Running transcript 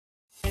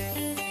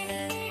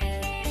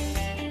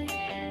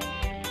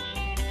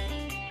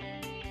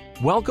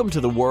Welcome to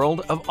the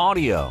world of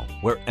audio,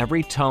 where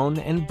every tone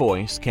and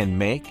voice can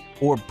make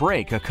or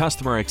break a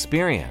customer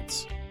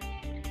experience.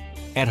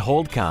 At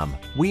Holdcom,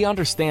 we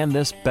understand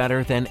this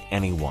better than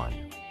anyone.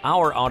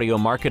 Our audio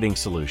marketing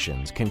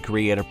solutions can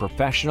create a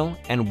professional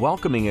and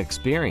welcoming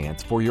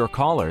experience for your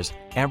callers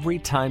every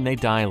time they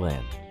dial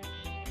in.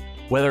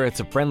 Whether it's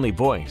a friendly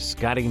voice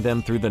guiding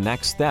them through the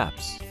next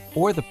steps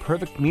or the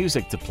perfect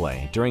music to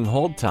play during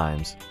hold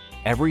times,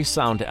 every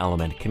sound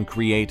element can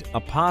create a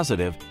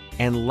positive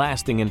and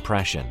lasting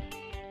impression.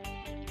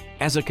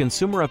 As a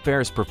consumer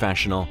affairs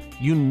professional,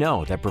 you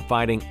know that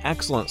providing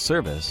excellent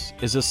service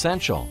is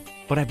essential,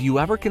 but have you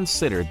ever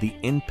considered the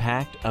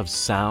impact of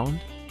sound?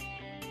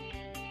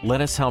 Let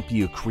us help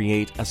you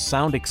create a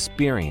sound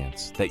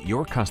experience that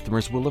your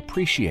customers will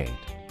appreciate.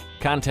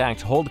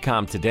 Contact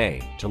Holdcom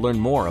today to learn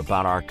more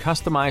about our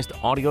customized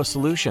audio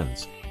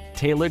solutions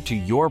tailored to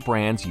your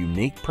brand's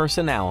unique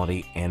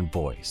personality and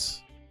voice.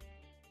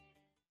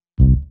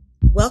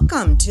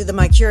 Welcome to the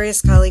My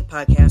Curious Colleague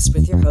podcast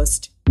with your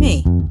host,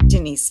 me,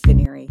 Denise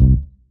Fineri.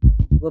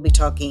 We'll be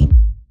talking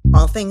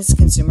all things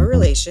consumer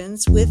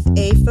relations with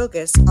a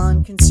focus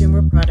on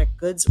consumer product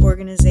goods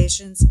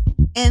organizations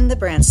and the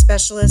brand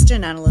specialist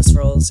and analyst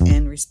roles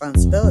and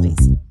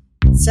responsibilities.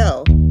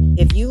 So,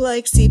 if you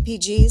like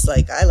CPGs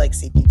like I like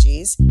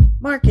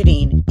CPGs,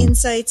 marketing,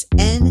 insights,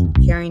 and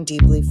caring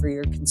deeply for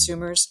your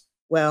consumers,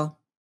 well,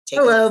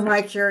 Hello,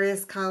 my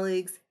curious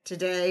colleagues.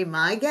 Today,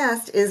 my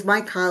guest is my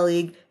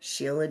colleague,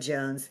 Sheila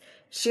Jones.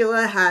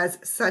 Sheila has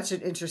such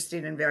an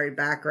interesting and varied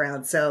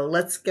background, so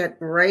let's get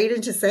right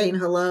into saying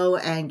hello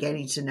and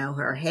getting to know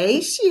her.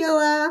 Hey,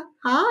 Sheila.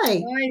 Hi.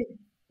 Hi.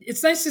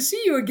 It's nice to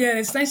see you again.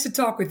 It's nice to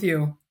talk with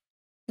you.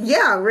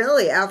 Yeah,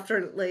 really.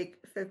 After like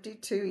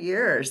 52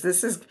 years.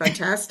 This is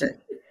fantastic.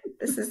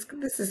 This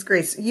is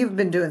great. So you've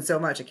been doing so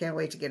much. I can't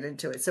wait to get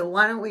into it. So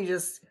why don't we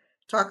just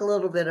talk a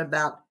little bit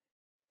about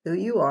who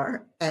you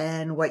are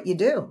and what you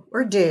do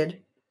or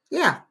did.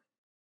 Yeah.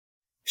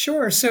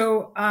 Sure.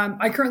 So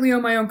I currently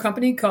own my own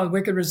company called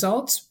Wicked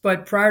Results,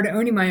 but prior to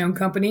owning my own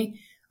company,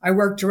 I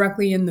worked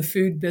directly in the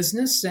food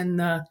business,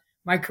 and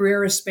my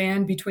career has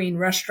spanned between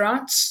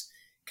restaurants,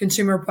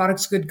 consumer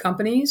products good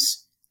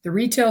companies, the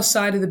retail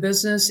side of the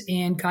business,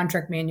 and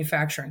contract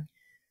manufacturing.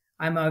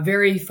 I'm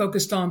very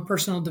focused on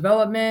personal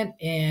development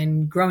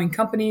and growing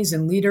companies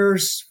and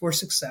leaders for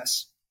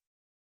success.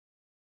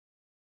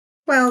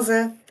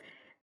 Wowza.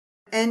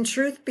 And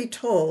truth be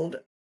told,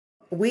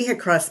 we had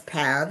crossed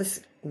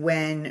paths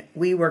when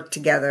we worked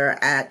together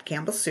at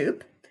Campbell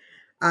Soup.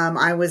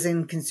 I was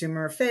in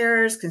consumer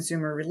affairs,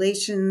 consumer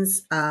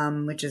relations,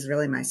 which is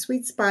really my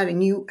sweet spot.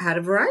 And you had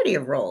a variety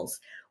of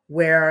roles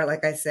where,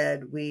 like I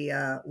said, we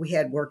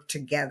had worked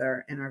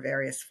together in our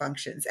various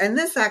functions. And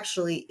this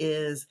actually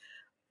is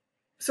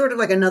sort of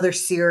like another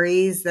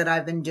series that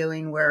I've been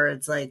doing where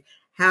it's like,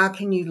 how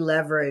can you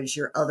leverage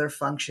your other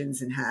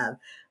functions and have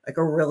like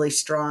a really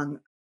strong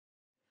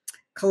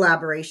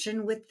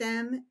collaboration with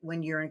them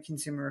when you're in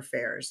consumer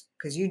affairs,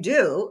 because you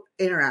do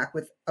interact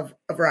with a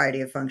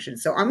variety of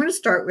functions. So I'm going to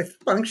start with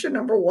function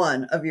number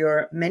one of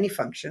your many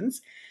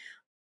functions.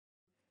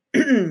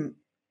 Can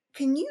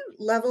you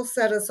level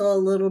set us all a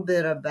little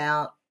bit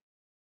about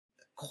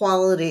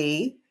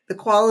quality, the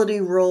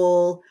quality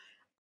role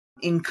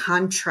in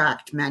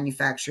contract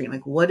manufacturing?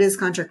 Like, what is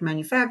contract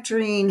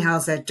manufacturing?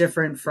 How's that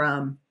different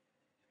from,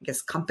 I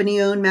guess,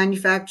 company-owned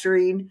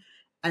manufacturing?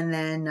 And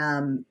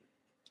then,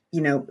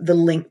 the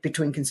link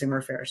between consumer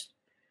affairs.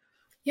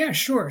 Yeah,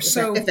 sure.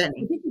 If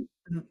any.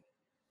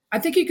 I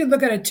think you could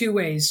look at it two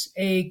ways.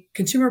 A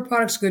consumer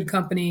products good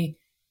company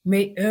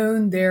may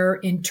own their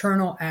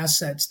internal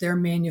assets, their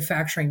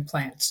manufacturing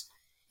plants,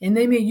 and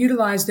they may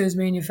utilize those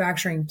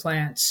manufacturing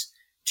plants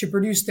to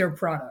produce their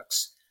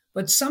products.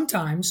 But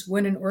sometimes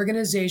when an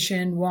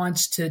organization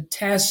wants to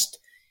test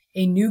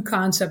a new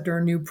concept or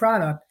a new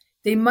product,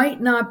 they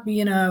might not be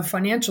in a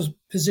financial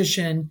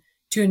position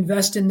to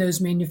invest in those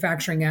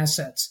manufacturing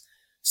assets.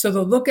 So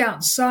they'll look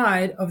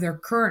outside of their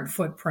current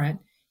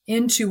footprint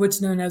into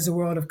what's known as the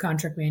world of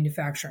contract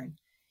manufacturing.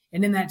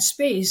 And in that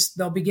space,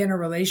 they'll begin a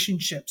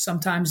relationship.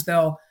 Sometimes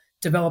they'll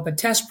develop a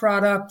test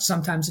product.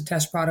 Sometimes the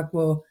test product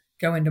will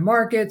go into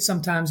market.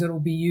 Sometimes it will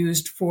be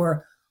used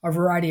for a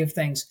variety of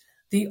things.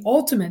 The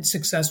ultimate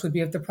success would be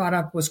if the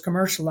product was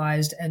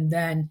commercialized and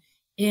then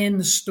in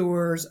the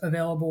stores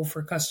available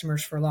for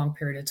customers for a long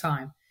period of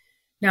time.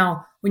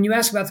 Now, when you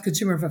ask about the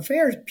consumer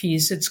affairs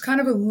piece, it's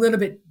kind of a little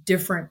bit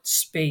different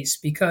space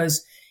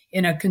because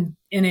in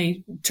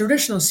a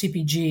traditional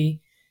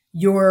CPG,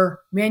 your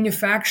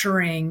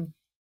manufacturing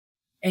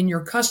and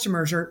your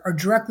customers are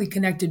directly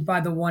connected by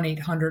the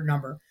 1-800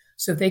 number.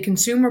 So if they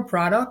consume a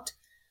product,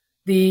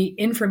 the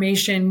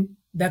information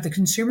that the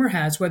consumer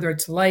has, whether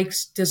it's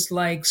likes,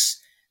 dislikes,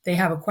 they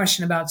have a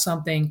question about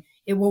something,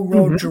 it will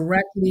roll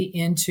directly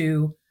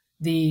into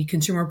the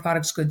consumer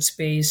products goods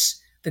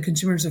space, the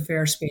consumer's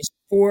affairs space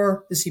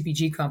for the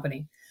CPG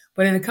company.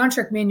 But in the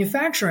contract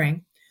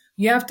manufacturing,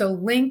 you have to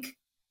link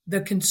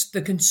the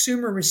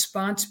consumer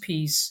response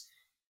piece,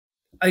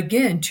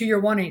 again, to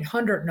your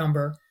 1-800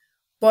 number,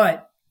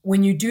 but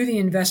when you do the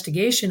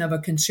investigation of a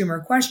consumer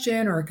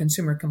question or a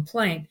consumer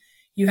complaint,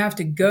 you have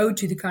to go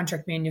to the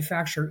contract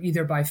manufacturer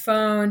either by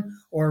phone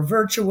or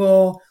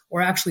virtual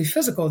or actually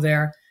physical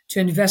there to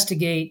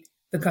investigate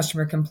the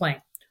customer complaint.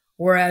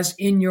 Whereas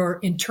in your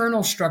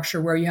internal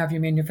structure where you have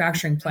your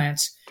manufacturing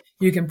plants,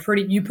 you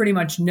pretty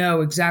much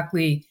know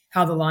exactly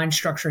how the line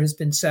structure has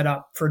been set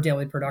up for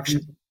daily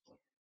production.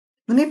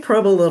 Let me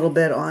probe a little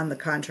bit on the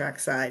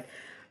contract side.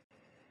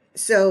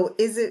 So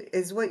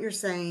is what you're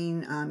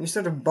saying, you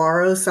sort of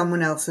borrow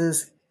someone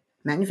else's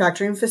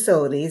manufacturing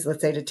facilities,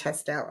 let's say to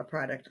test out a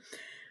product.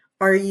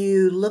 Are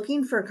you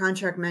looking for a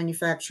contract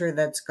manufacturer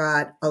that's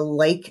got a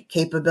like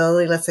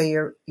capability? Let's say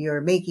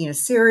you're making a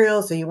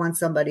cereal, so you want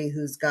somebody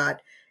who's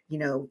got,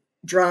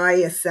 dry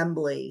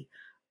assembly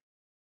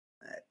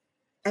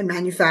and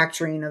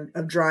manufacturing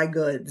of dry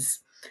goods,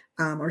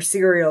 or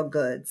cereal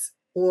goods.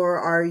 Or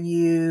are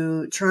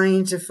you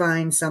trying to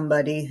find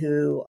somebody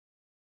who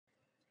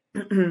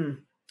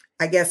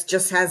I guess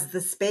just has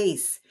the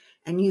space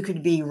and you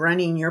could be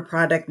running your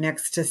product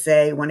next to,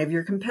 say, one of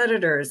your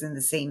competitors in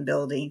the same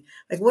building?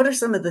 Like, what are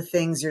some of the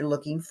things you're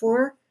looking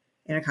for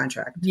in a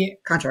Yeah,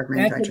 contract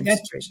manufacturing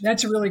situation?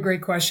 that's a really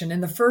great question.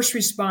 And the first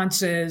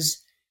response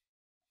is,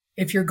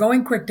 if you're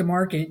going quick to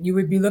market, you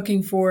would be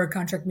looking for a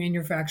contract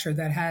manufacturer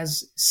that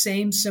has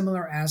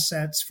similar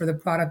assets for the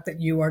product that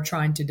you are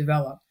trying to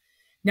develop.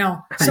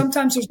 Now, Okay.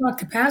 sometimes there's not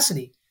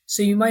capacity,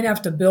 so you might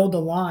have to build a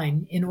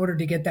line in order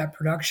to get that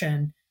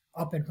production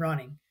up and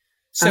running. Oh,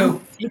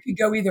 So it could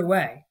go either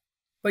way,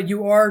 but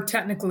you are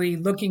technically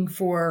looking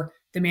for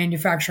the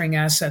manufacturing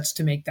assets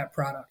to make that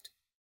product.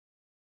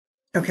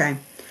 okay.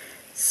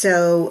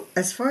 So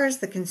as far as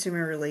the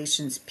consumer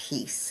relations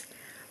piece,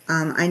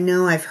 I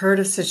know I've heard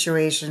of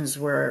situations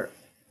where,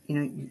 you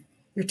know,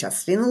 you're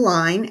testing the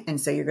line,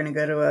 and so you're going to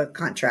go to a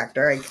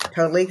contractor.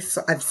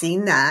 I've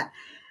seen that.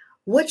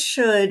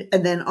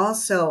 And then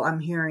also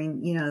I'm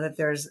hearing,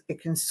 that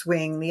it can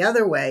swing the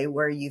other way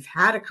where you've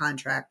had a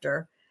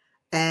contractor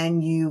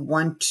and you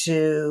want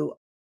to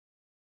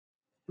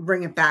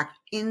bring it back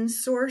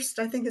in-sourced,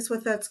 I think is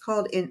what that's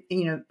called,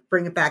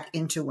 bring it back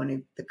into one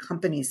of the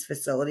company's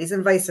facilities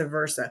and vice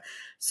versa.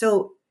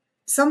 So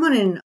someone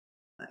in,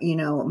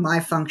 my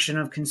function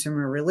of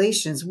consumer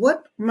relations,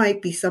 what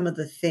might be some of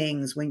the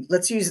things when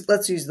let's use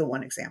the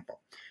one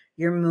example.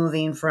 You're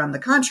moving from the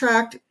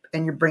contract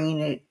and you're bringing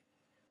it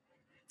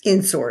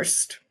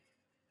in-sourced.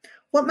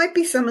 What might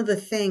be some of the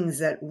things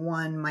that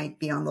one might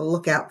be on the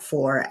lookout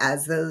for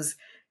as those,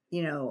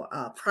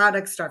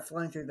 products start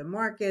flowing through the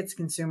markets,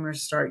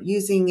 consumers start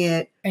using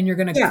it? And you're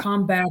going to Yeah.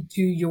 come back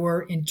to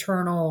your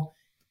internal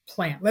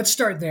plant. Let's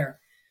start there.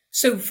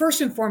 So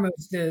first and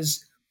foremost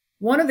is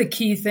one of the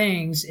key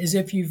things is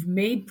if you've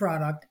made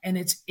product and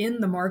it's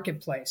in the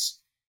marketplace,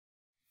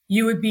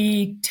 you would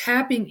be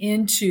tapping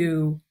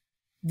into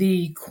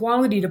the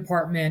quality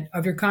department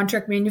of your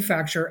contract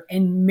manufacturer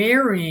and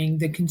marrying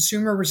the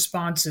consumer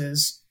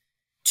responses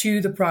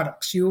to the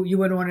products. You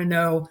would want to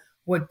know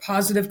what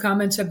positive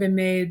comments have been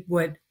made,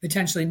 what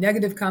potentially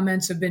negative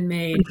comments have been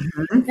made.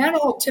 Mhm. That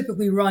all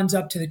typically runs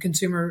up to the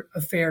consumer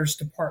affairs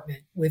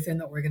department within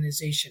the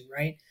organization,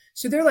 right?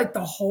 So they're like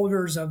the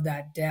holders of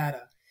that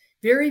data.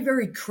 Very,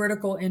 very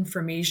critical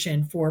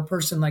information for a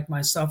person like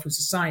myself who's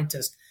a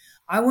scientist.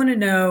 I want to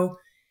know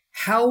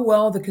how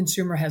well the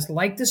consumer has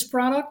liked this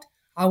product.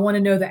 I want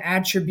to know the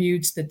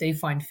attributes that they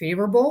find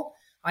favorable.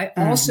 I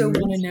also Mhm.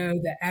 want to know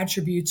the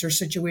attributes or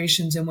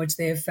situations in which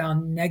they have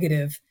found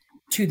negative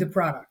to the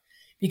product.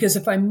 Because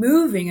if I'm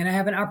moving and I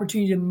have an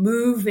opportunity to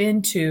move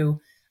into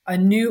a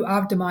new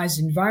optimized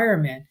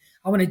environment,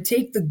 I want to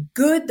take the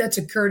good that's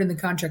occurred in the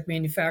contract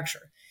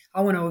manufacturer.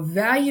 I want to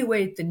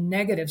evaluate the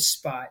negative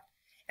spot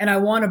and I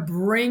want to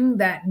bring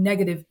that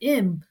negative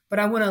in, but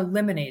I want to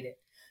eliminate it.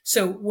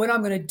 So what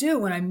I'm going to do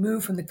when I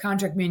move from the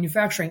contract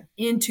manufacturing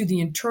into the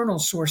internal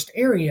sourced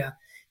area,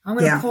 I'm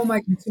going to Yeah. pull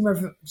my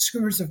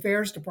consumers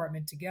affairs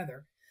department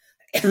together.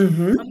 I'm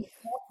Mhm. going to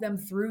walk them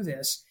through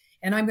this.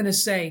 And I'm going to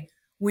say,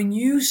 when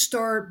you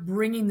start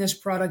bringing this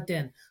product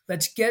in,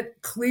 let's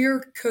get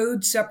clear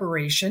code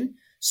separation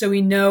so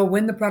we know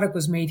when the product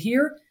was made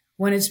here,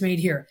 when it's made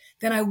here.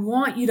 Then I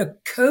want you to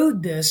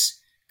code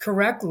this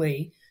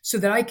correctly so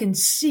that I can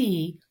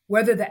see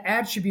whether the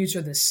attributes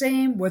are the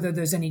same, whether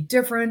there's any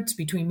difference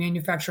between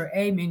manufacturer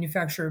A,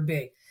 manufacturer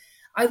B.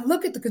 I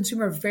look at the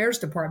consumer affairs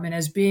department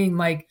as being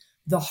like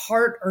the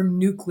heart or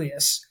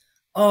nucleus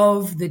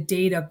of the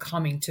data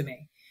coming to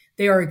me.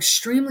 They are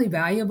extremely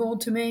valuable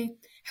to me,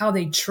 how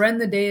they trend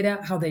the data,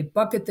 how they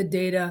bucket the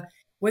data,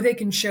 where they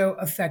can show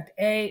effect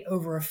A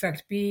over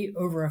effect B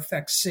over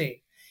effect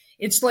C.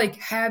 It's like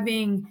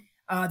having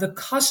the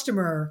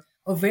customer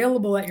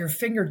available at your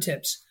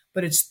fingertips,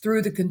 but it's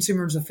through the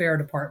consumer's affair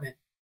department.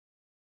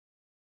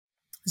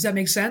 Does that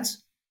make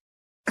sense?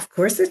 Of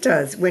course it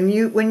does. When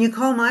you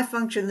call my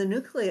function the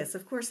nucleus,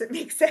 of course it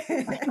makes sense.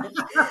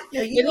 No,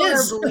 It you are a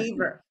is.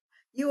 believer.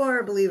 You are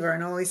a believer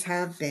and always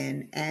have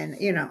been. And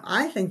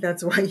I think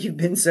that's why you've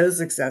been so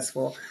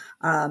successful.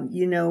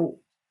 You know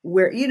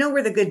where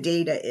the good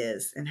data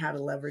is and how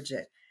to leverage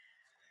it.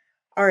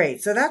 All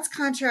right, so that's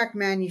contract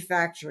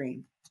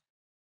manufacturing.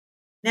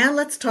 Now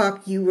let's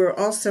talk. You were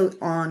also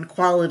on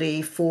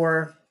quality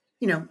for,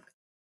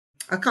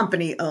 a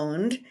company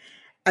owned,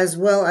 as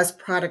well as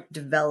product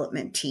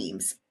development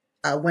teams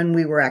when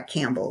we were at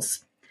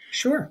Campbell's.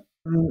 Sure.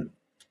 And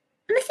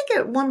I think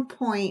at one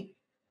point,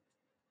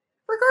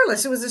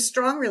 regardless, it was a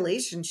strong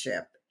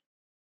relationship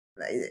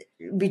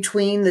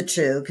between the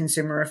two,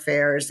 consumer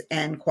affairs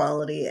and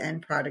quality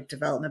and product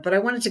development. But I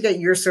wanted to get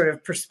your sort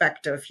of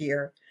perspective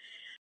here.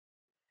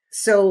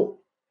 So,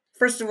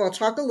 first of all,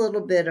 talk a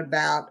little bit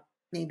about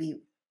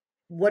maybe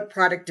what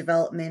product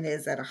development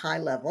is at a high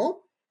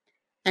level.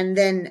 And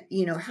then,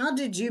 how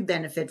did you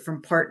benefit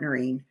from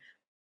partnering?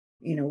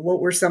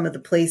 What were some of the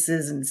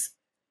places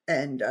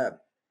and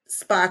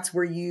spots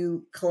where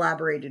you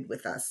collaborated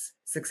with us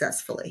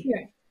successfully?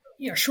 Yeah.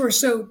 Yeah, sure.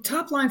 So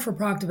top line for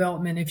product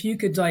development, if you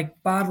could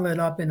like bottle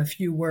it up in a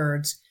few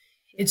words,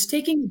 it's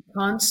taking a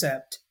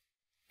concept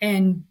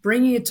and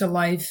bringing it to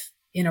life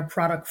in a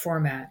product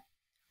format,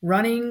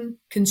 running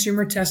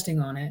consumer testing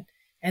on it,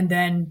 and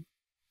then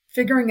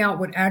figuring out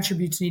what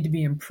attributes need to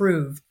be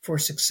improved for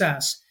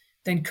success,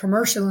 then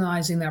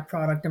commercializing that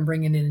product and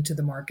bringing it into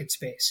the market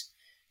space.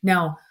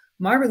 Now,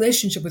 my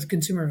relationship with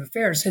consumer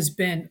affairs has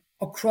been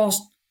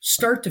across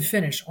start to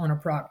finish on a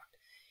product.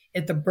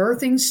 At the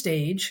birthing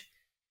stage,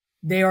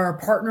 they are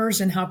partners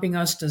in helping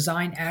us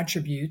design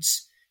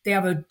attributes. They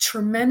have a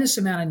tremendous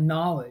amount of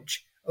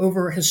knowledge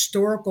over a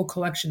historical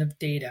collection of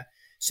data.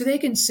 So they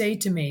can say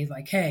to me,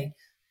 like, hey,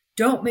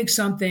 don't make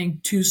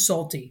something too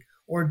salty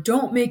or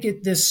don't make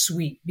it this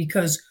sweet,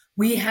 because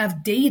we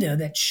have data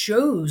that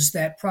shows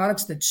that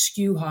products that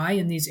skew high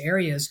in these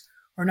areas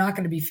are not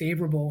going to be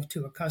favorable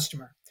to a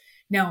customer.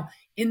 Now,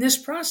 in this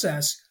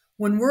process,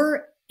 when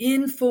we're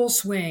in full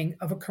swing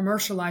of a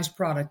commercialized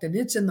product and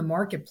it's in the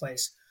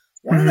marketplace,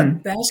 one of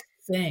the best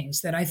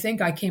things that I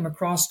think I came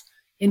across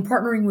in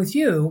partnering with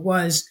you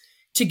was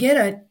to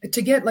get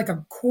like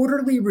a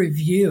quarterly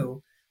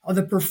review of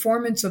the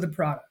performance of the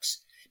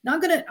products. Now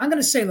I'm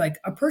gonna say, like,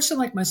 a person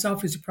like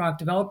myself who's a product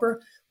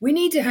developer, we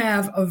need to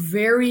have a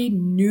very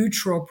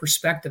neutral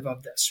perspective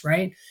of this,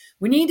 right?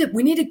 We need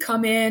to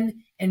come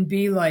in and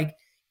be like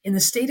in the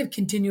state of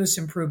continuous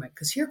improvement,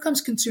 because here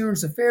comes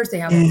consumers affairs. They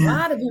have a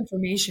lot of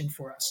information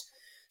for us.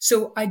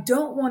 So I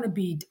don't want to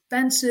be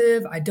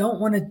defensive. I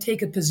don't want to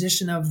take a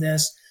position of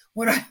this.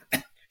 What I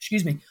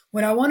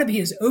want to be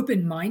is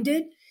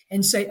open-minded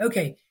and say,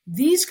 okay,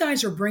 these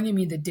guys are bringing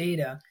me the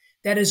data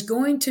that is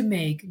going to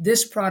make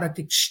this product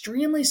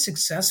extremely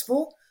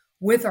successful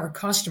with our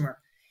customer.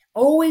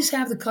 Always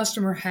have the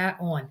customer hat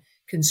on.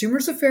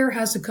 Consumers Affair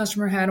has the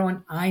customer hat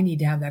on. I need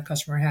to have that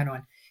customer hat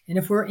on. And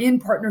if we're in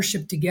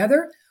partnership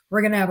together,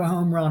 we're going to have a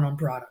home run on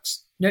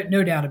products.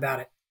 No doubt about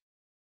it.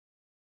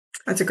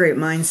 That's a great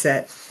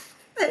mindset.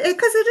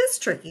 Because it is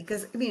tricky.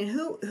 Because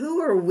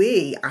who are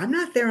we? I'm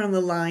not there on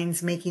the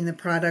lines making the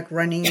product,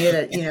 running it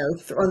at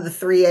on the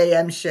 3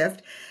 a.m.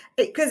 shift.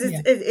 Because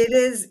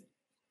it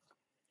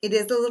is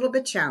a little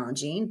bit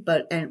challenging,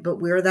 but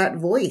we're that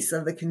voice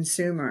of the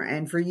consumer,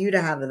 and for you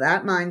to have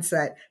that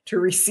mindset to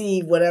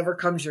receive whatever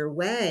comes your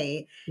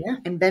way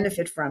and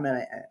benefit from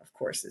it, of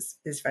course,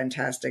 is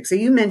fantastic. So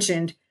you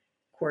mentioned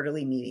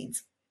quarterly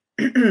meetings.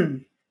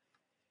 Can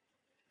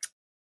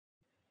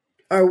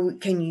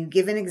you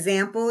give an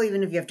example,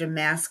 even if you have to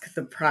mask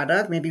the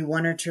product, maybe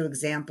one or two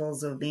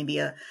examples of maybe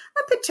a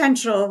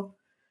potential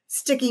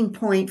sticking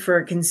point for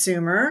a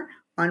consumer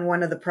on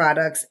one of the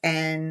products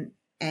and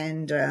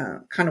kind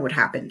of what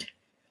happened?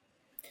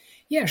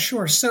 Yeah,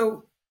 sure.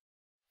 So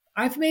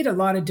I've made a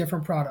lot of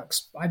different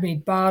products. I've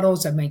made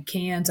bottles, I've made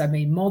cans, I've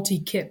made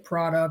multi-kit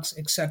products,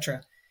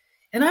 etc.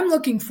 And I'm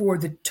looking for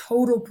the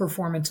total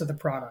performance of the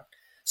product.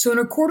 So in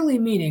a quarterly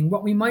meeting,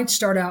 what we might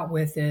start out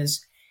with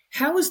is,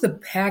 how is the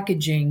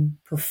packaging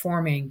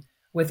performing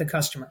with the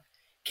customer?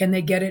 Can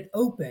they get it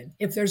open?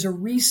 If there's a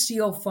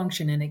reseal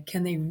function in it,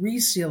 can they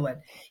reseal it?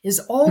 Is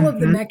all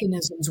of the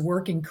mechanisms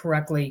working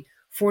correctly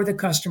for the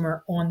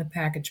customer on the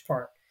package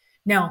part?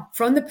 Now,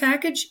 from the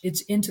package,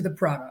 it's into the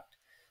product.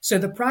 So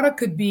the product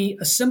could be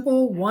a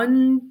simple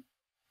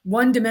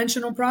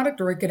one-dimensional product,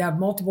 or it could have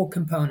multiple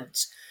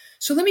components.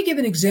 So let me give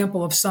an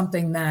example of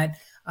something that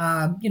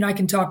I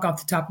can talk off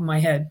the top of my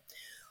head.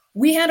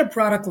 We had a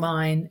product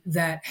line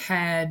that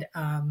had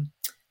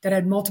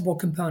multiple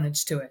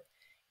components to it,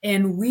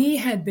 and we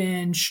had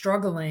been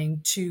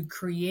struggling to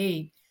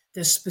create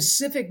the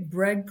specific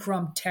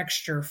breadcrumb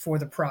texture for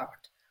the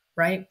product,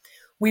 right?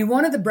 We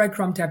wanted the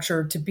breadcrumb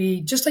texture to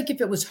be just like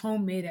if it was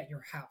homemade at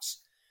your house.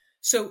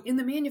 So in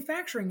the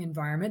manufacturing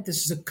environment,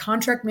 this is a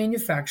contract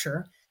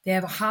manufacturer. They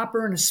have a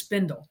hopper and a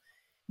spindle.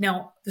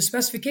 Now, the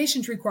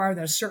specifications require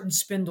that a certain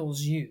spindle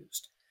is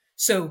used.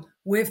 So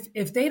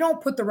if they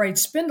don't put the right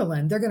spindle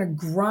in, they're going to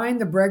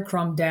grind the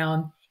breadcrumb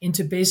down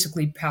into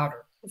basically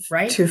powder,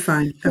 right? Too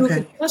fine.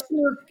 Okay.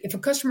 So if a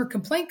customer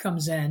complaint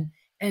comes in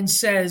and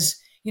says,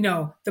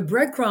 the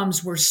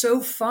breadcrumbs were so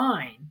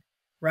fine,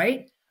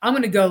 right? I'm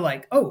going to go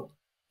like, oh,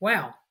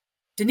 wow,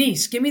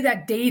 Denise, give me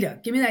that data.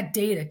 Give me that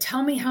data.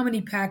 Tell me how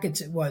many packets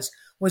it was.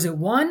 Was it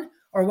 1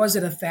 or was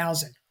it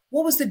 1,000?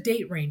 what was the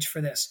date range for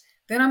this?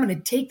 Then I'm going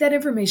to take that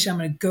information, I'm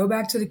going to go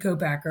back to the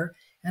co-packer,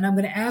 and I'm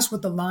going to ask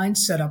what the line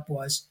setup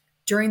was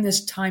during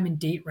this time and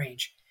date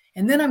range.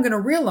 And then I'm going to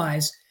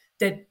realize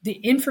that the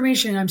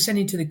information I'm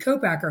sending to the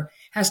co-packer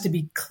has to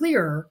be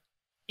clearer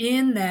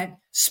in that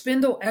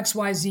spindle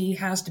XYZ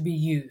has to be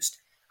used.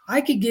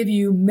 I could give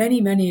you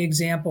many, many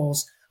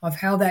examples of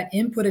how that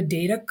input of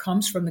data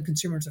comes from the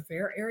consumer's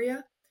affair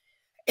area.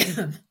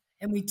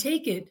 And we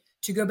take it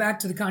to go back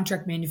to the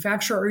contract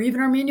manufacturer or even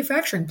our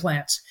manufacturing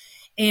plants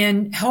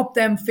and help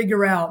them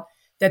figure out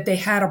that they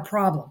had a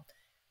problem.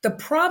 The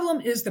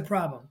problem is the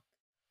problem,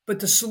 but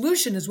the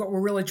solution is what we're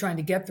really trying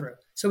to get through.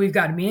 So we've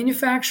got a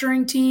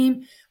manufacturing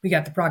team, we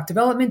got the product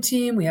development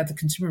team, we have the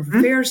consumer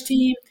affairs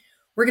team.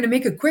 We're going to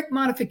make a quick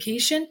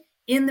modification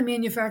in the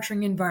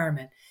manufacturing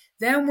environment.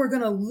 Then we're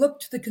going to look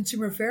to the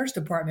consumer affairs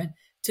department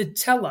to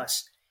tell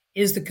us,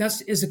 is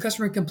the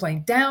customer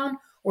complaint down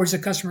or is the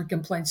customer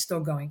complaint still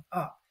going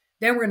up?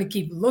 Then we're going to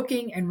keep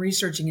looking and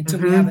researching until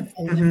we have it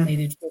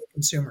eliminated for the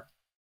consumer.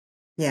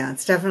 Yeah,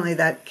 it's definitely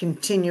that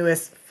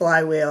continuous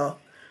flywheel,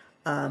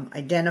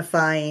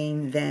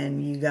 identifying,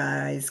 then you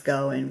guys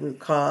go and root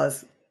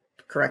cause,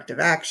 corrective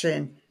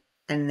action,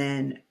 and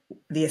then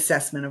the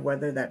assessment of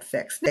whether that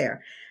fixed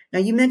there. Now,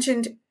 you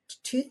mentioned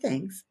two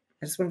things.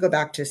 I just want to go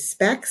back to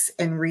specs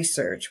and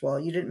research. Well,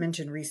 you didn't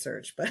mention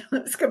research, but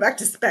let's go back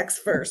to specs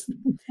first.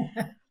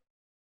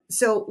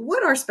 So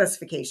what are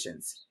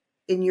specifications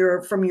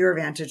from your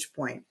vantage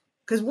point?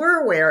 Because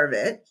we're aware of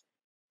it.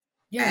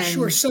 Yeah,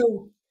 sure.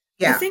 So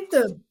yeah.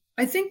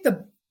 I think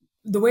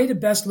the way to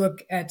best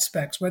look at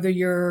specs, whether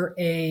you're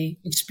a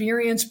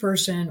experienced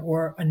person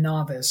or a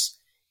novice,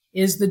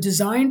 is the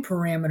design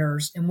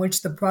parameters in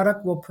which the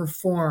product will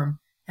perform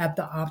at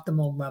the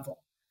optimal level.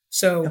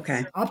 So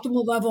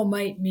optimal level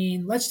might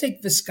mean, let's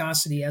take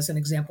viscosity as an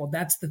example.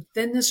 That's the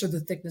thinness or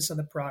the thickness of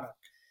the product.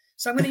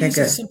 So I'm going to use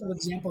a simple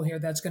example here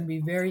that's going to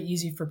be very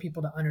easy for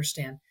people to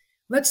understand.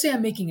 Let's say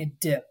I'm making a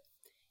dip,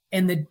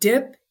 and the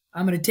dip,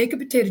 I'm going to take a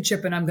potato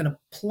chip and I'm going to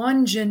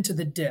plunge into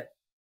the dip.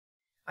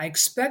 I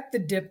expect the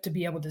dip to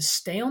be able to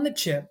stay on the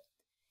chip,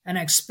 and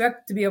I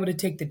expect to be able to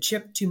take the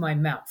chip to my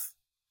mouth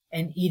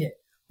and eat it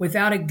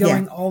without it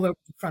going all over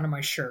the front of my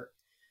shirt.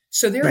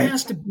 So there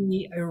has to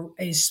be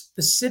a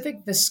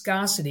specific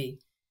viscosity.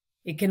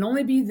 It can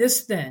only be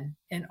this thin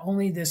and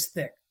only this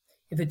thick.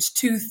 If it's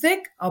too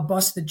thick, I'll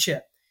bust the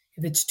chip.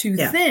 If it's too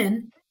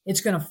thin,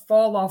 it's going to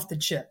fall off the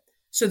chip.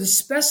 So the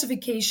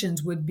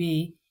specifications would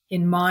be,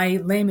 in my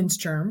layman's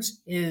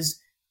terms,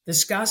 is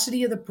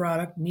viscosity of the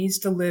product needs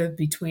to live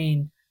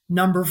between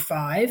number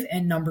 5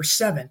 and number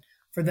 7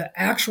 for the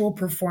actual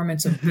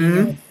performance of being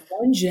able to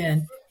plunge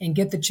in and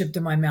get the chip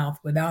to my mouth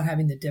without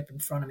having the dip in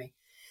front of me.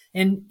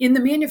 And in the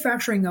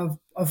manufacturing of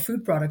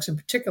food products in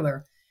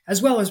particular,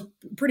 as well as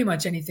pretty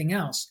much anything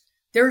else,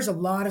 there's a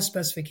lot of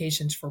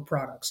specifications for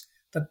products.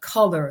 The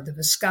color, the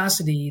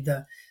viscosity,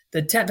 the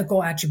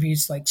technical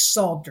attributes like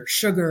salt or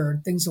sugar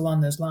and things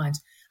along those lines.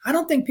 I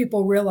don't think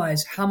people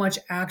realize how much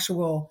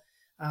actual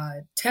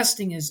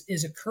testing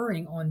is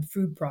occurring on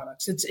food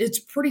products. It's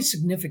pretty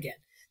significant.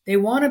 They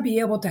want to be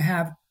able to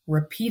have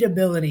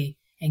repeatability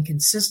and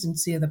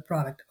consistency of the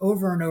product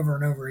over and over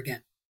and over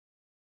again.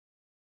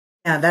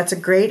 Yeah, that's a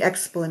great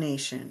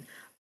explanation.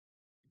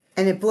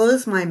 And it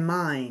blows my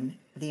mind,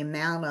 the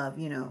amount of,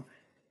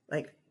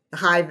 like the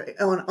high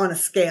on a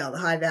scale, the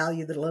high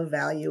value, the low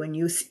value, and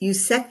you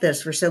set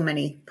this for so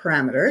many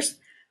parameters,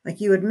 like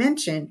you had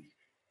mentioned.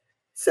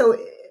 So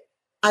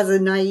not a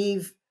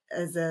naive,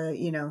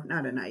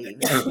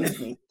 excuse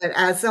me, but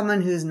as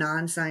someone who's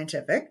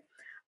non-scientific,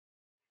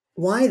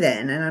 why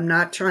then, and I'm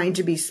not trying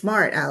to be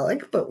smart,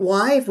 Alec, but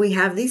why, if we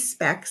have these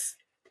specs,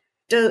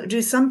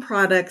 do some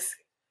products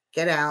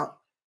get out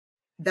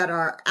that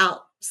are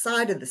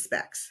outside of the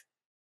specs?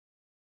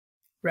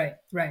 Right.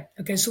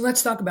 Okay, so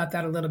let's talk about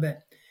that a little bit.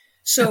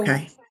 So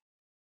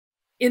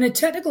in a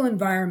technical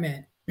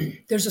environment,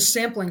 there's a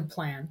sampling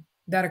plan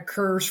that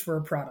occurs for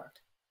a product.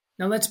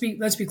 Now let's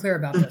be clear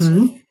about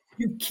this.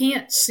 You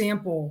can't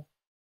sample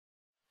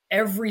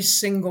every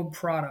single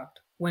product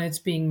when it's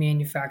being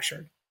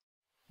manufactured,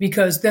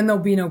 because then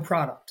there'll be no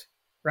product,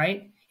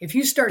 right? If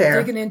you start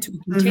digging into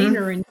a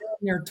container and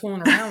you're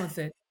tooling around with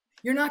it,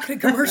 you're not going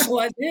to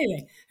commercialize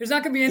anything. There's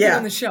not going to be anything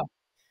on the shelf.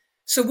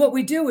 So what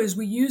we do is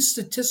we use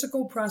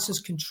statistical process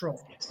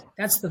control.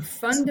 That's the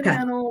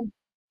fundamental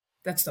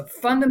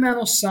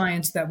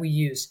science that we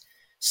use,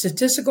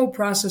 statistical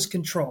process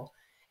control.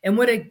 And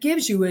what it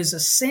gives you is a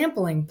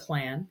sampling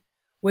plan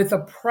with a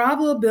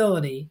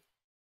probability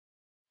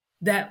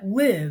that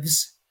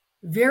lives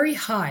very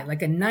high,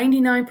 like a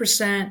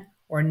 99%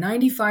 or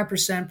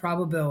 95%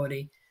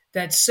 probability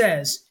that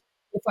says,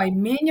 if I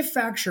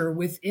manufacture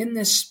within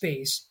this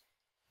space,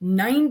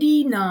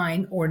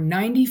 99 or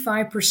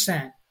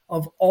 95%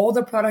 of all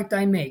the product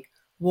I make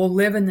will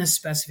live in this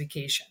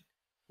specification,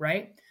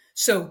 right?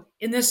 So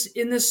in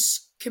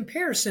this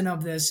comparison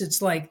of this,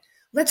 it's like,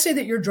 let's say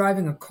that you're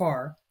driving a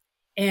car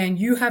and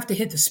you have to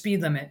hit the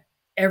speed limit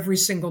every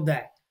single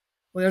day.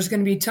 Well, there's going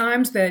to be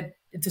times that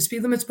if the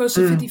speed limit's supposed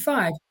to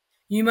 55,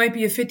 you might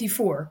be at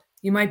 54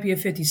 you might be at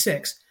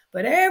 56.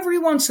 But every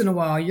once in a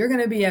while, you're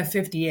going to be at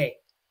 58,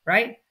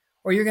 right?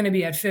 Or you're going to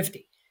be at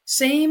 50.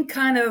 Same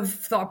kind of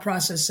thought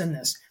process in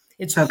this.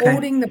 It's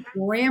holding the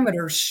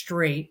parameters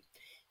straight,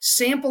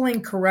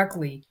 sampling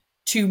correctly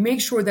to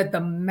make sure that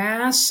the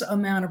mass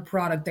amount of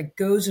product that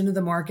goes into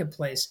the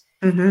marketplace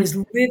is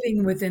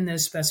living within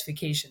those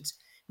specifications.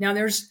 Now,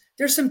 there's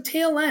some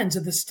tail ends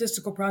of the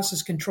statistical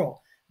process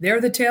control. They're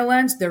the tail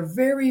ends. They're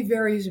very,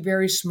 very,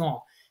 very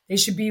small. They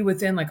should be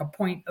within like a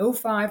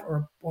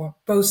 0.05 or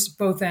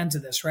both ends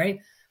of this, right?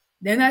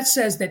 Then that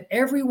says that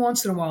every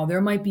once in a while,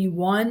 there might be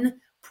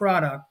one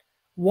product,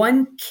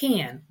 one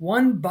can,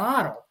 one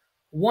bottle,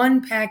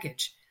 one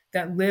package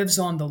that lives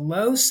on the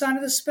low side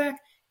of the spec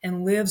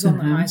and lives on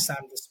the high side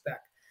of the spec.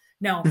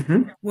 Now,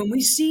 when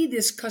we see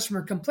this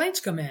customer complaints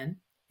come in,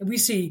 and we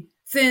see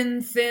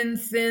thin, thin,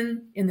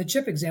 thin in the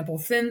chip example,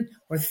 thin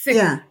or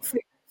thick,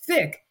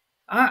 thick,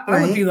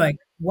 I would be like,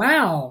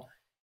 wow,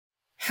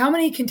 how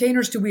many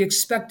containers do we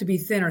expect to be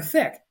thin or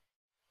thick?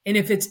 And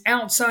if it's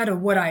outside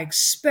of what I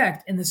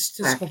expect in the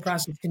statistical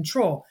process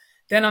control,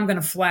 then I'm going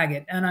to flag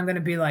it. And I'm going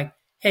to be like,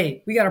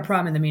 hey, we got a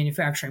problem in the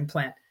manufacturing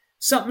plant.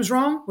 Something's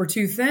wrong, we're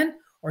too thin,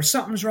 or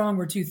something's wrong,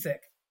 we're too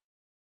thick.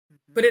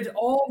 But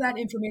all that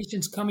information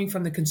is coming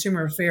from the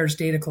consumer affairs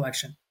data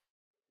collection.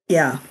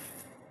 Yeah.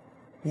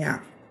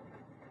 Yeah.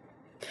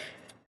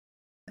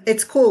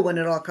 It's cool when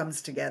it all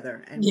comes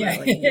together. And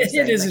really,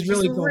 it is. It's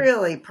really cool.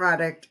 Really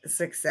product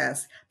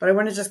success. But I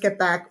want to just get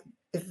back,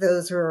 if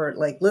those who are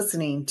like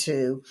listening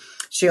to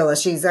Sheila,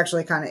 she's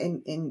actually kind of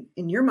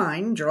in your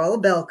mind, draw a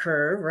bell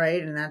curve,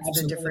 right? And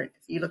that's the different,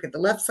 you look at the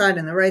left side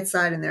and the right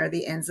side, and there are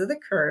the ends of the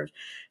curve.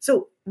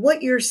 So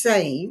what you're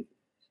saying,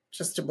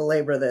 just to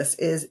belabor this,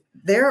 is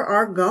there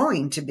are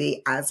going to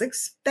be, as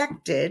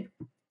expected,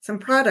 some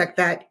product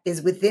that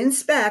is within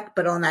spec,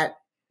 but on that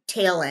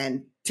tail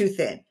end, too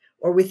thin,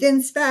 or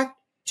within spec,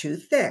 too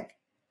thick.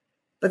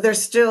 But they're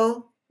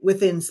still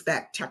within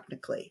spec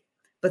technically.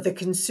 But the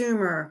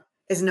consumer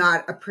is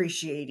not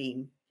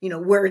appreciating,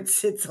 where it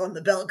sits on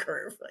the bell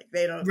curve. Like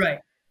they don't. Right.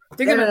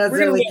 We're going to live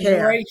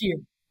right here.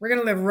 We're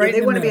going to live right.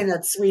 They want to be in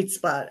that sweet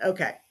spot.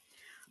 Okay.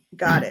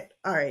 Got it.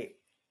 All right.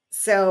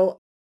 So,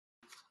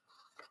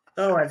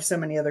 I have so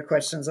many other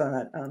questions on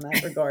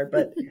that regard,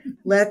 but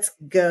let's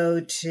go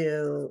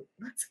to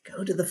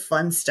the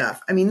fun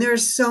stuff. I mean,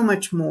 there's so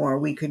much more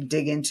we could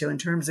dig into in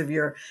terms of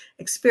your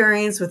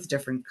experience with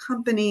different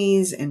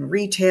companies and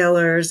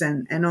retailers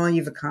and all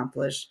you've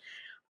accomplished.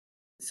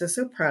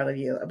 So proud of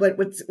you. But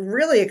what's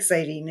really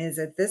exciting is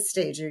at this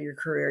stage of your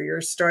career,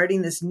 you're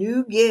starting this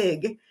new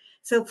gig.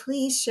 So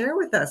please share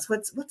with us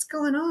what's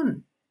going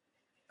on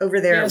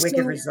over there at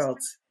Wicked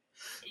Results.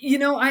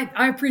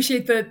 I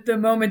appreciate the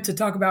moment to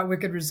talk about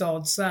Wicked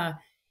Results.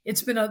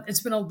 It's been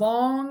a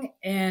long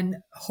and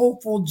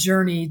hopeful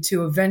journey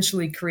to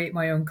eventually create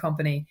my own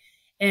company.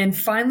 And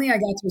finally I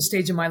got to a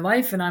stage in my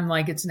life and I'm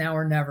like, it's now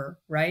or never.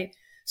 Right.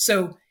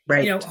 So,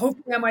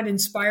 hopefully I might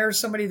inspire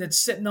somebody that's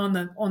sitting on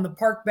the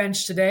park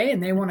bench today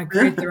and they want to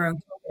create their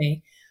own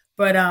company.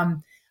 But,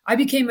 I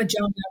became a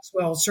John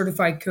Maxwell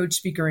certified coach,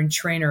 speaker, and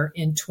trainer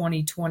in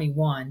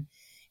 2021.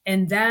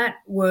 And that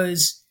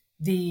was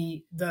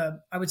I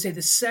would say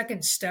the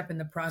second step in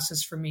the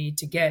process for me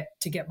to get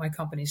my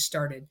company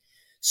started.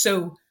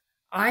 So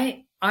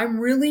I'm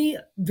really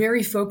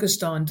very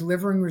focused on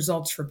delivering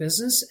results for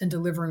business and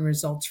delivering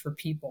results for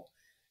people.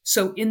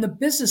 So in the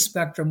business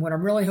spectrum, what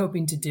I'm really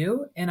hoping to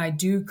do, and I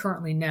do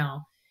currently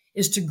now,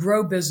 is to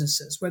grow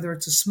businesses, whether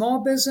it's a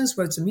small business,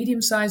 whether it's a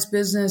medium-sized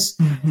business.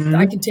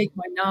 I can take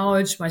my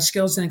knowledge, my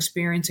skills and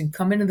experience and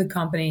come into the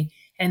company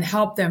and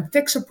help them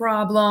fix a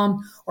problem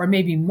or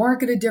maybe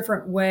market a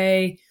different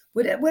way,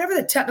 whatever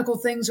the technical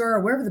things are,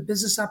 or whatever the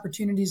business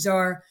opportunities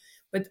are,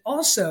 but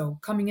also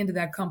coming into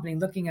that company,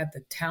 looking at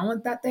the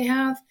talent that they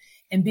have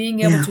and being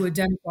able to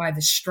identify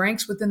the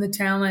strengths within the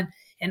talent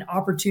and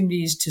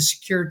opportunities to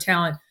secure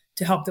talent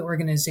to help the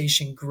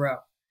organization grow.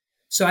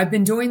 So I've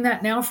been doing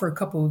that now for a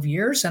couple of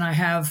years, and I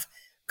have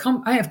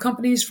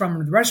companies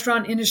from the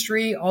restaurant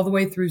industry all the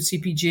way through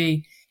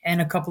CPG and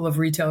a couple of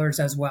retailers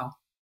as well.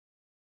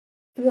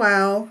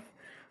 Wow.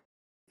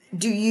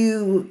 Do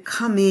you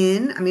come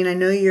in? I mean, I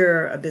know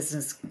you're a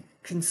business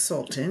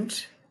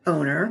consultant,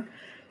 owner.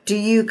 Do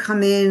you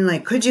come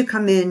in, could you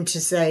come in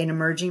to say an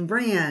emerging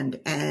brand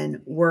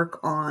and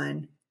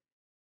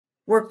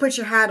put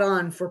your hat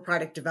on for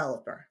product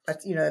developer?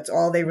 That's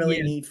all they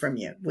really need from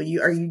you.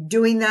 Are you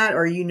doing that,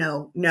 or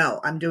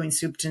no, I'm doing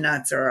soup to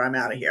nuts or I'm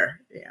out of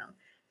here?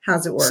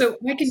 How's it work? So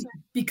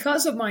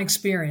because of my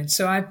experience,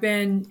 so I've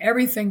been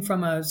everything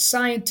from a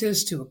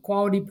scientist to a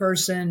quality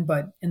person,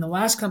 but in the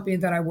last company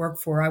that I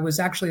worked for, I was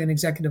actually an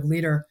executive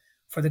leader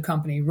for the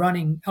company,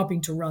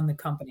 helping to run the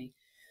company.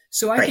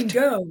 So I can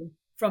go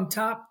from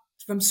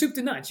soup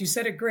to nuts. You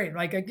said it great.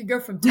 I could go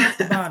from top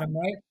to bottom,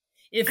 right?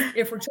 If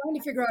we're trying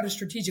to figure out a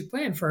strategic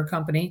plan for a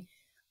company,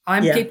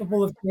 I'm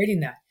capable of creating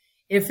that.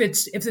 If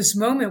this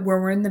moment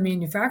where we're in the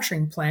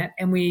manufacturing plant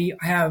and we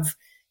have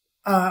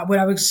what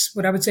I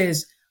would say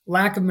is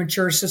lack of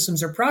mature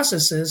systems or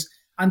processes,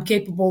 I'm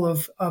capable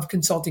of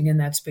consulting in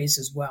that space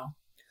as well.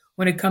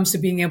 when it comes to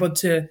being able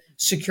to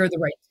secure the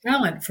right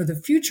talent for the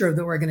future of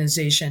the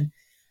organization,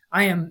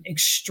 I am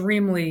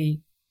extremely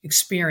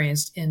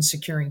experienced in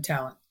securing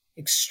talent,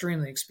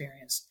 extremely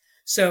experienced.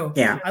 So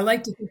Yeah. I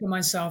like to think of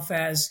myself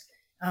as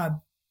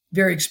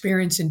very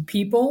experienced in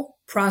people,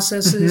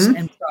 processes, Mm-hmm.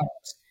 and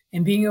products.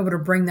 And being able to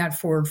bring that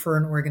forward for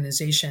an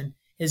organization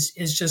is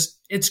just,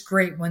 it's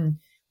great when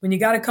you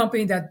got a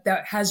company that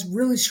has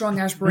really strong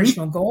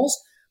aspirational goals,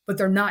 but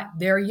they're not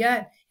there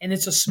yet, and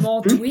it's a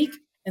small Mm-hmm. tweak,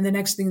 and the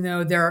next thing you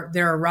know,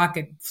 they're a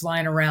rocket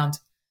flying around.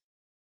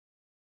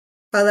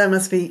 Oh, that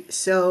must be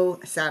so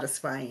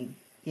satisfying,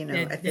 It,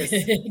 at this.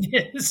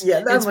 it is. Yeah,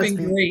 that It's must been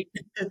be, great.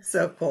 it's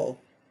so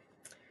cool.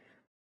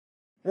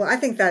 Well, I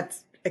think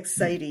that's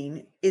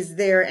exciting. Is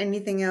there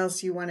anything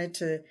else you wanted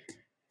to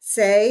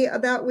say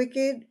about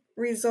Wicked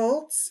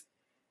Results?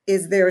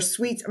 Is there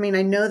sweets? I mean,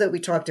 I know that we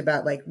talked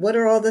about like what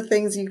are all the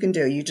things you can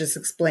do. You just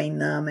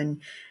explained them,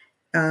 and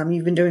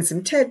you've been doing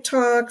some TED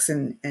Talks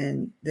and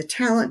the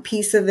talent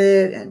piece of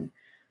it. And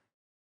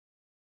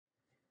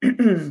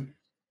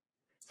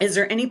is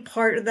there any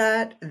part of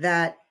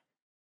that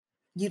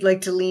you'd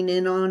like to lean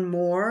in on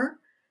more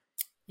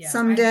Yeah,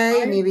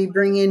 someday? Maybe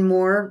bring in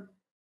more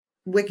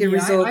Wicked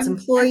Results I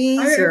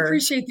employees, or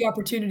appreciate the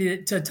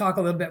opportunity to talk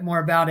a little bit more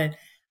about it.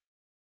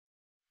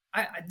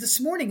 This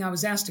morning I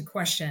was asked a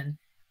question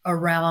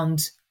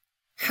around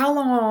how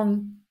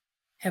long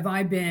have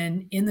I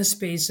been in the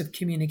space of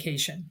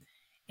communication?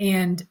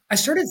 And I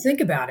started to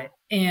think about it.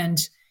 And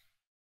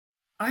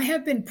I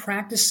have been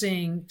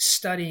practicing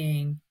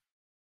studying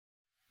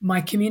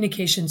my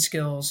communication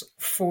skills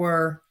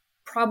for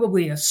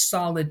probably a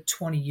solid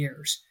 20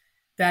 years.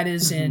 That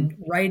is Mhm. in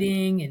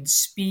writing and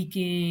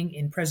speaking,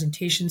 in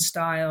presentation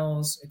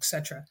styles,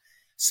 etc.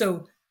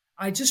 So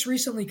I just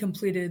recently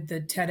completed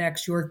the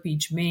TEDx York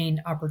Beach,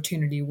 Maine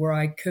opportunity where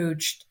I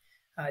coached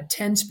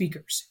 10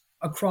 speakers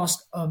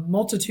across a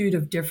multitude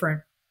of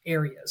different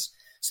areas.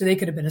 So they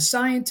could have been a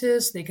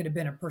scientist, they could have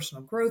been a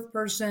personal growth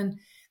person,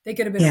 they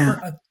could have been Yeah.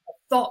 a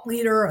thought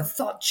leader, a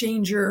thought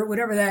changer,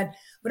 whatever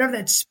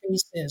that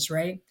space is,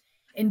 right?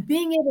 And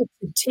being able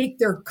to take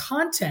their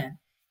content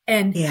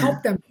and Yeah.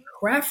 help them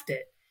craft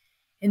it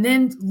and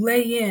then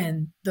lay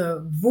in the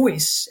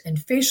voice and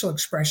facial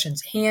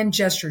expressions, hand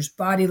gestures,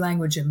 body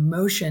language,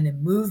 emotion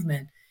and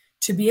movement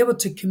to be able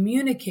to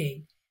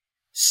communicate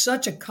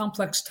such a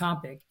complex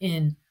topic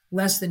in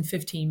less than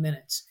 15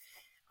 minutes.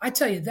 I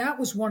tell you, that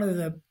was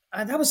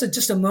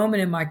just a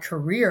moment in my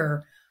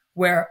career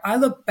where I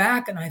look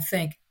back and I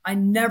think I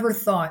never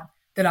thought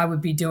that I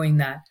would be doing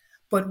that.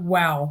 But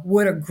wow,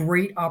 what a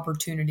great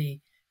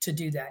opportunity to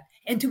do that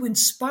and to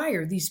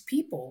inspire these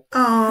people who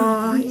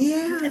Oh,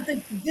 yeah. at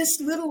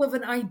this little of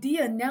an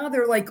idea. Now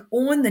they're like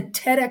on the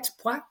TEDx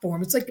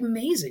platform. It's like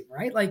amazing,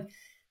 right? Like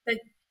that,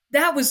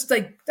 that was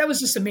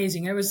just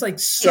amazing. It was like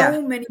Yeah.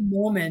 so many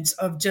moments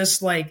of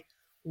just like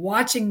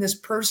watching this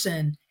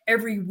person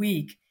every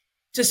week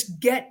just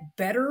get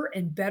better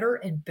and better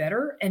and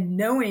better and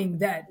knowing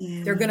that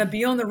they're going to Yeah.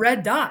 be on the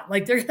red dot.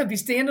 Like they're going to be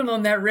standing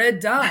on that red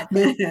dot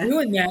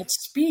doing that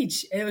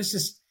speech. It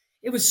was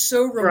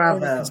so rewarding and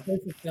Bravo. so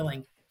fulfilling.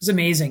 It was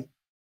amazing.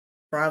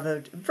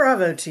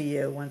 Bravo to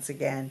you once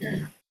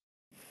again.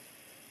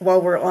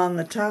 While we're on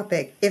the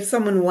topic, if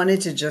someone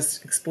wanted to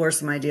just explore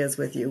some ideas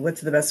with you,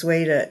 what's the best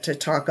way to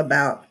talk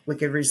about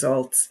Wicked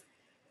Results?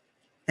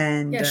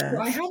 And Yeah,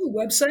 sure. I have a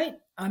website.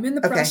 I'm in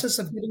the okay, process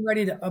of getting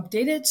ready to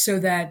update it so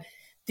that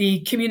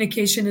the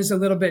communication is a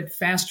little bit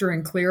faster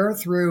and clearer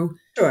sure.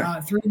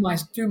 through my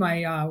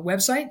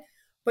website.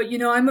 But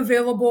I'm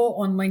available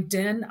on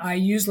LinkedIn. I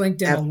use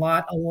LinkedIn a Yep.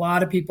 lot. A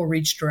lot of people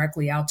reach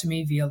directly out to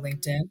me via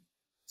LinkedIn.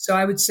 So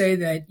I would say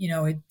that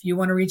if you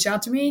want to reach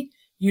out to me,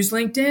 use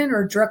LinkedIn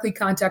or directly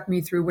contact me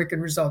through Wicked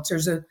Results.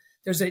 There's an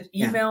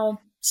Yeah. email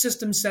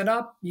system set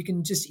up. You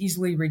can just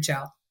easily reach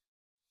out.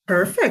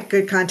 Perfect.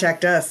 Good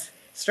contact us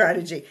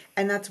strategy.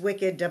 And that's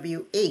Wicked,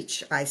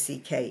 WHICKED,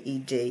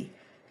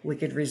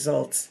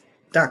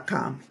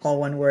 wickedresults.com, all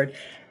one word.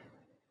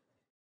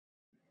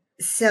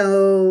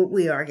 So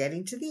we are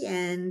getting to the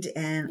end,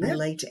 and I Yep.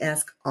 like to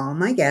ask all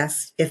my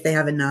guests if they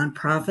have a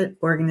nonprofit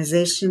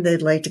organization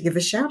they'd like to give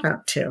a shout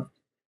out to.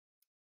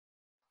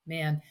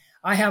 Man,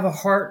 I have a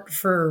heart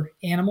for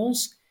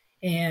animals,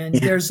 and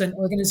Yeah. there's an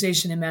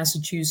organization in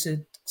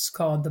Massachusetts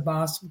called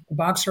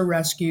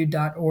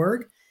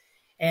boxerrescue.org.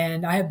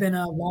 And I have been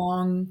a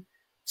long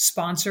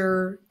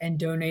sponsor and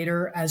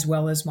donator, as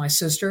well as my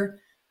sister.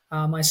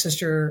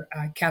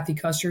 Kathy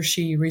Custer,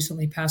 she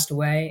recently passed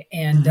away,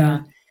 and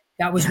Mm-hmm.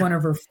 that was Yeah. one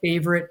of her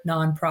favorite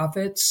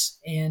nonprofits.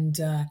 And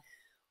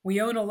we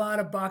own a lot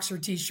of boxer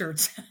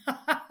T-shirts,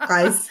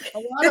 Guys. a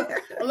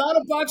lot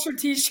of boxer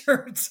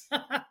T-shirts.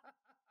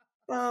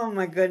 Oh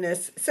my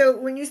goodness. So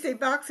when you say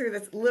boxer,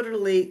 that's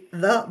literally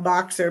the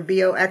boxer,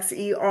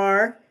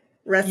 BOXER,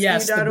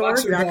 Yes, the rescue.org,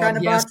 boxer that dog. kind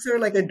of Yes, boxer,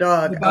 like a the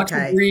dog. boxer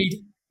Okay.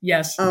 breed.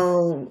 Yes,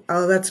 Oh,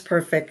 that's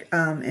perfect.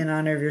 In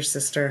honor of your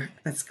sister.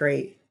 That's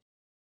great.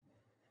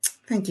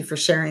 Thank you for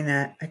sharing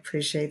that. I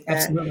appreciate that.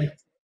 absolutely.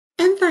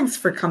 And thanks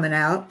for coming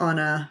out on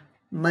a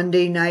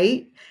Monday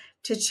night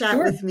to chat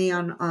Sure. with me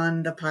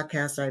on the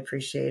podcast. I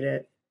appreciate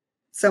it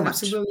so much.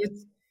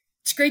 Absolutely.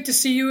 It's great to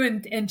see you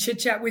and chit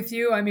chat with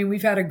you. I mean,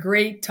 we've had a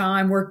great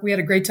time we had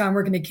a great time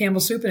working at Campbell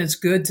Soup, and it's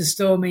good to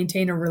still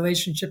maintain a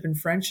relationship and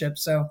friendship.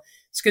 So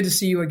it's good to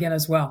see you again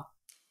as well.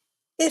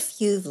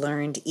 If you've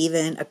learned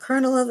even a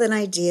kernel of an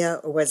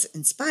idea or was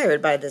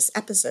inspired by this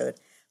episode,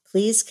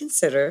 please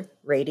consider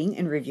rating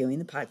and reviewing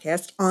the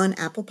podcast on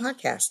Apple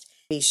Podcast.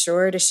 Be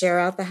sure to share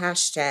out the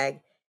hashtag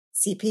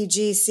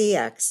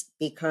CPGCX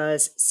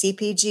because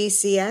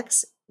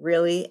CPGCX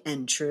really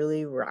and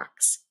truly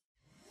rocks.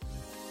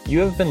 You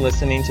have been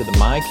listening to the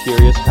My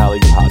Curious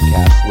Colleague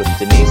podcast with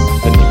Denise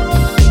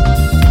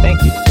Fineri.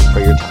 Thank you for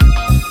your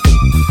time.